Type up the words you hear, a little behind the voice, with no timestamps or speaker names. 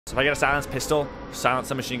So if I get a silenced pistol, silence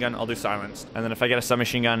submachine gun, I'll do silenced. And then if I get a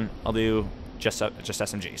submachine gun, I'll do just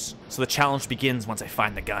SMGs. So the challenge begins once I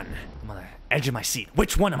find the gun. I'm on the edge of my seat.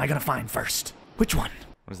 Which one am I gonna find first? Which one?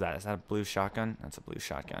 What is that? Is that a blue shotgun? That's a blue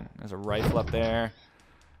shotgun. There's a rifle up there.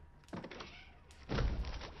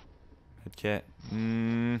 Medkit.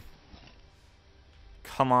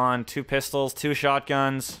 Come on, 2 pistols, 2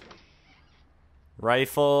 shotguns.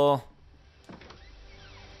 Rifle.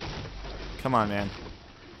 Come on, man.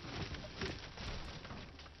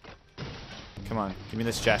 Come on, give me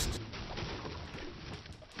this chest.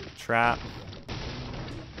 Trap.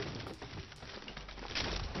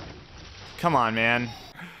 Come on, man.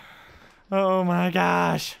 Oh my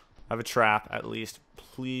gosh. I have a trap, at least.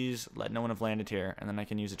 Please let no one have landed here, and then I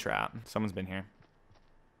can use a trap. Someone's been here.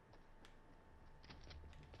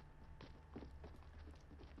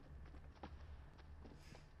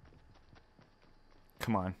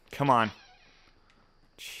 Come on. Come on.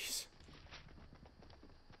 Jeez.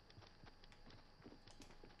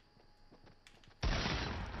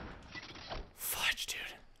 Fudge, dude.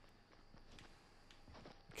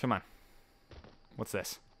 Come on. What's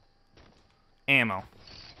this? Ammo.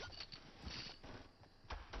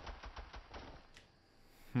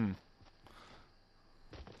 Come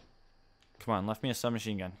on, left me a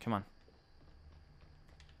submachine gun. Come on.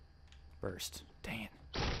 Burst. Dang it.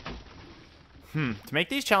 To make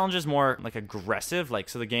these challenges more, like, aggressive, like,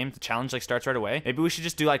 so the challenge, like, starts right away, maybe we should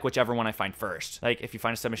just do, like, whichever one I find first. Like, if you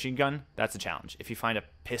find a submachine gun, that's a challenge. If you find a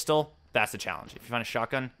pistol, that's a challenge. If you find a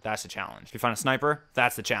shotgun, that's a challenge. If you find a sniper,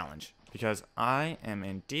 that's the challenge. Because I am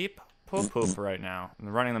in deep poop right now. I'm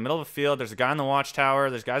running in the middle of a field. There's a guy in the watchtower.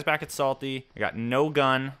 There's guys back at Salty. I got no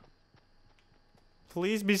gun.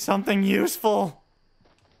 Please be something useful.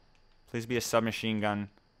 Please be a submachine gun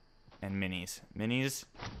and minis. Minis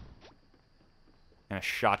and a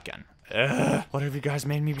shotgun. Ugh, what have you guys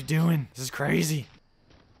made me be doing? This is crazy.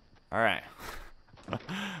 All right.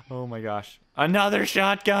 Oh my gosh. Another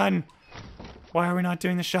shotgun. Why are we not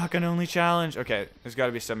doing the shotgun only challenge? Okay, there's got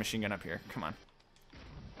to be a submachine gun up here. Come on.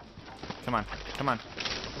 Come on. Come on.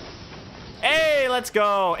 Hey, let's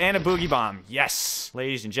go. And a boogie bomb. Yes.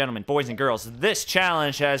 Ladies and gentlemen, boys and girls, this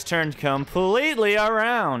challenge has turned completely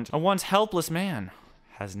around. A once helpless man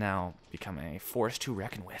has now become a force to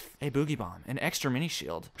reckon with. A boogie bomb, an extra mini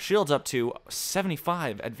shield. Shields up to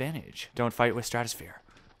 75 advantage. Don't fight with stratosphere,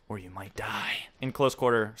 or you might die. In close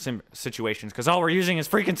quarter situations, because all we're using is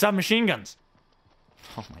freaking submachine guns.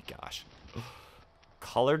 Oh my gosh.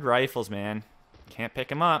 Colored rifles, man. Can't pick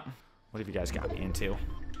them up. What have you guys got me into?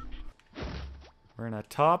 We're in a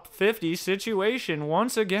top 50 situation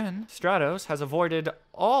once again. Stratos has avoided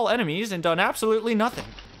all enemies and done absolutely nothing.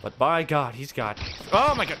 But by God, he's got...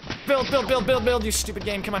 Oh my God. Build, you stupid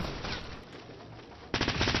game. Come on.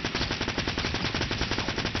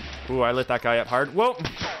 Ooh, I lit that guy up hard. Whoa.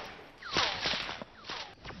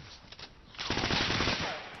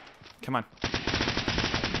 Come on.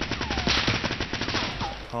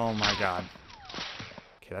 Oh my God.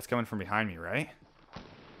 Okay, that's coming from behind me, right?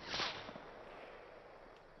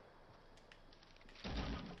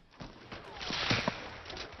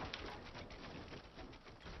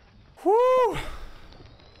 Whoo!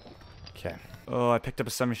 Okay. Oh, I picked up a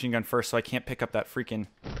submachine gun first, so I can't pick up that freaking...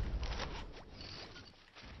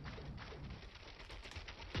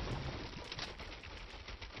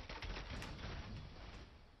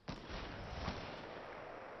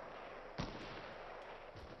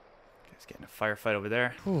 Guys getting a firefight over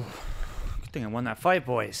there. Whew. Good thing I won that fight,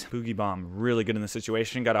 boys. Boogie bomb, really good in the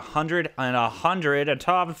situation. Got 100 and 100, a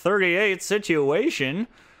top 38 situation.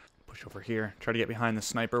 Push over here. Try to get behind the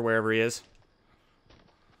sniper wherever he is.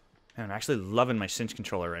 Man, I'm actually loving my cinch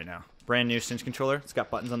controller right now. Brand new cinch controller. It's got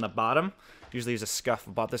buttons on the bottom. Usually use a scuff.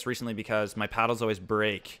 I bought this recently because my paddles always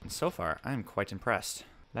break. And so far, I am quite impressed.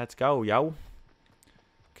 Let's go, yo.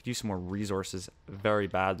 Could use some more resources very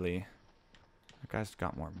badly. That guy's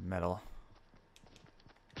got more metal.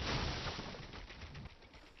 There's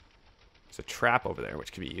a trap over there,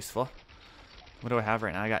 which could be useful. What do I have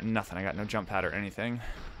right now? I got nothing. I got no jump pad or anything.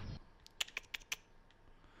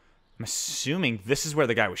 I'm assuming this is where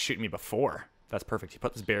the guy was shooting me before. That's perfect. He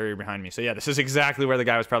put this barrier behind me. So yeah, this is exactly where the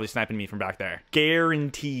guy was probably sniping me from back there.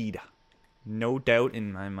 Guaranteed. No doubt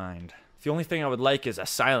in my mind. The only thing I would like is a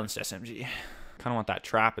silenced SMG. Kind of want that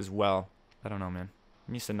trap as well. I don't know, man.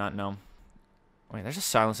 I'm used to not know. Wait, there's a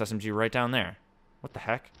silenced SMG right down there. What the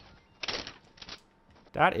heck?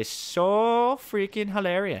 That is so freaking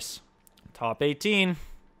hilarious. Top 18.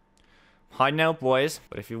 Hiding out, boys.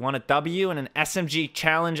 But if you want a W in an SMG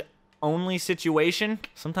challenge only situation,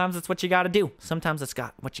 sometimes that's what you gotta do. Sometimes that's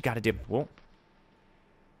what you gotta do. Whoa.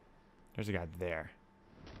 There's a guy there.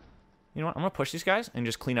 You know what? I'm gonna push these guys and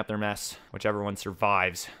just clean up their mess. Whichever one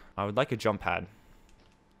survives. I would like a jump pad.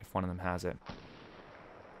 If one of them has it.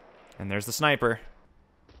 And there's the sniper.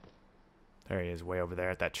 There he is, way over there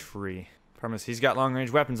at that tree. Problem is, he's got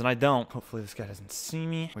long-range weapons and I don't. Hopefully this guy doesn't see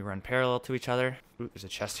me. We run parallel to each other. Ooh, there's a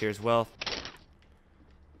chest here as well.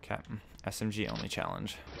 Okay, SMG only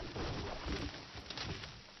challenge.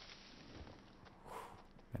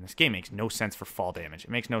 And this game makes no sense for fall damage. It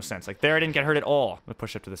makes no sense. Like, there I didn't get hurt at all. I'm gonna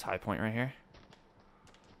push up to this high point right here.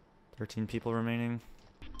 13 people remaining.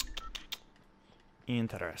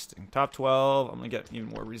 Interesting. Top 12. I'm gonna get even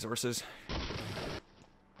more resources.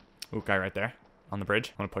 Ooh, guy right there. On the bridge.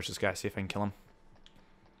 I'm gonna push this guy, see if I can kill him.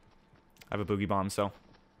 I have a boogie bomb, so.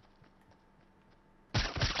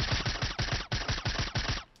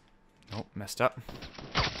 Nope, messed up.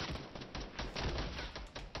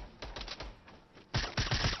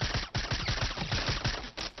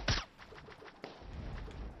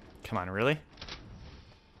 Come on, really?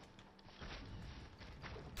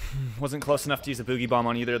 Wasn't close enough to use a boogie bomb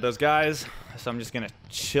on either of those guys, so I'm just gonna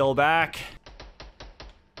chill back.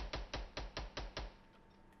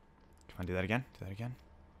 Come on, do that again. Do that again.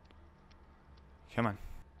 Come on.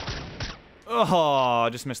 Oh, I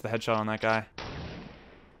just missed the headshot on that guy.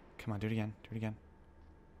 Come on, do it again. Do it again.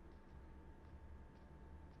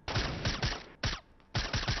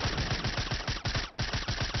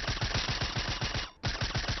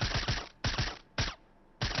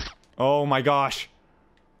 Oh my gosh.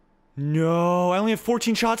 No, I only have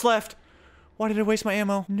 14 shots left. Why did I waste my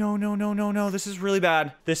ammo? No, no, no, no, no. This is really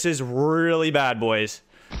bad. This is really bad, boys.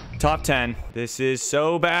 Top 10. This is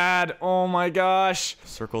so bad. Oh my gosh.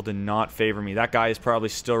 Circle did not favor me. That guy is probably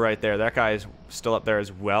still right there. That guy is still up there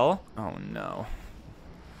as well. Oh no.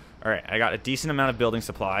 All right, I got a decent amount of building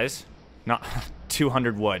supplies. Not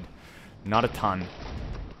 200 wood. Not a ton.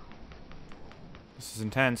 This is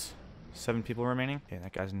intense. 7 people remaining. Okay,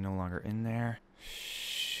 that guy's no longer in there.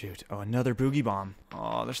 Shoot. Oh, another boogie bomb.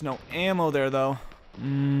 Oh, there's no ammo there, though.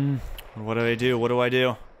 What do I do? What do I do?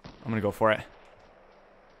 I'm gonna go for it.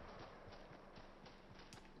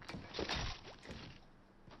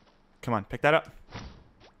 Come on, pick that up.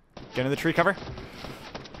 Get into the tree cover.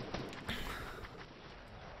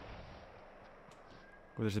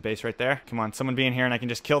 Oh, there's a base right there. Come on, someone be in here and I can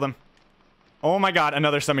just kill them. Oh my god,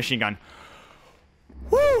 another submachine gun.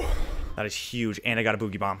 Woo! That is huge, and I got a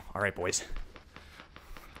boogie bomb. All right, boys.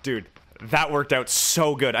 Dude, that worked out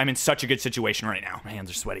so good. I'm in such a good situation right now. My hands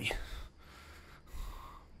are sweaty.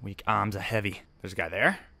 Weak arms are heavy. There's a guy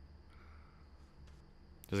there.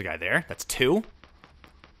 There's a guy there. That's 2.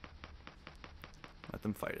 Let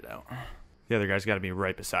them fight it out. The other guy's got to be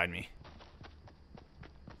right beside me.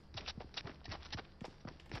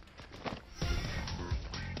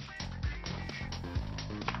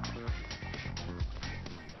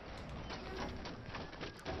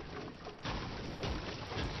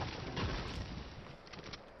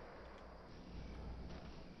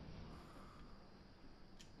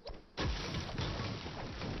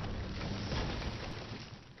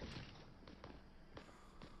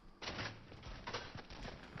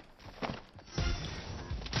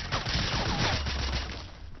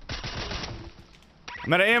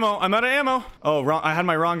 I'm out of ammo. I'm out of ammo. Oh, wrong. I had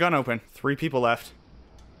my wrong gun open. 3 people left.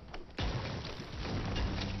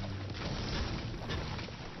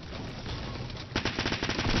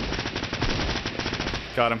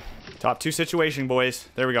 Got him. Top 2 situation, boys.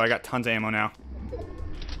 There we go. I got tons of ammo now.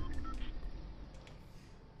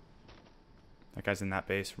 That guy's in that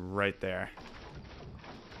base right there.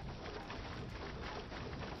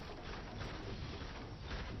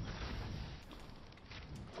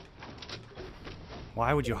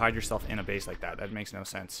 Why would you hide yourself in a base like that? That makes no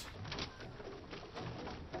sense.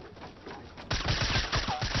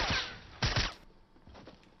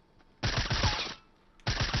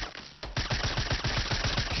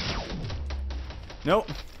 Nope.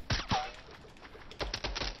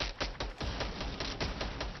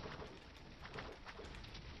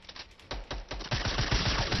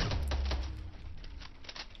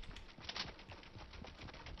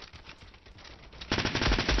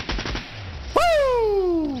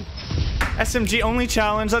 SMG only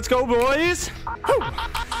challenge. Let's go, boys. Woo.